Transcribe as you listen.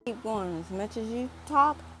Keep going. As much as you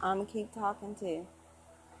talk, I'm gonna keep talking too.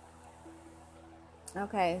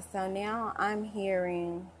 Okay, so now I'm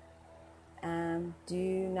hearing do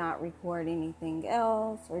not record anything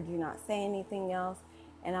else or do not say anything else.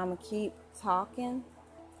 And I'm gonna keep talking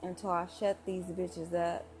until I shut these bitches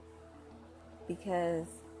up because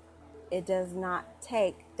it does not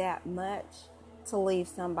take that much to leave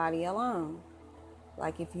somebody alone.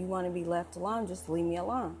 Like if you want to be left alone, just leave me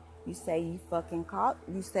alone. You say you fucking caught,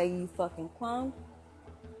 you say you fucking clone,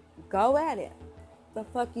 go at it. The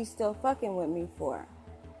fuck you still fucking with me for?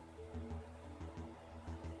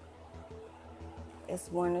 It's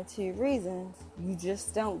one or two reasons. You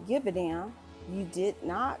just don't give a damn. You did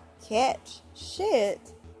not catch shit,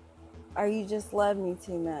 or you just love me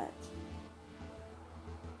too much.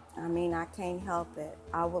 I mean, I can't help it.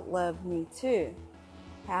 I would love me too.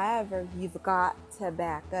 However, you've got to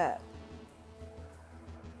back up.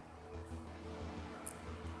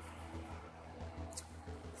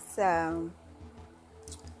 So,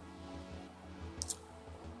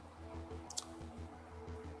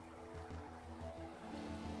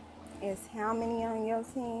 it's how many on your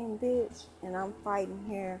team, bitch? And I'm fighting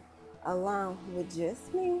here alone with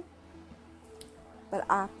just me. But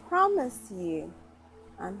I promise you,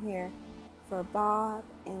 I'm here for Bob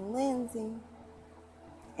and Lindsay,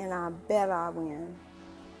 and I bet I win.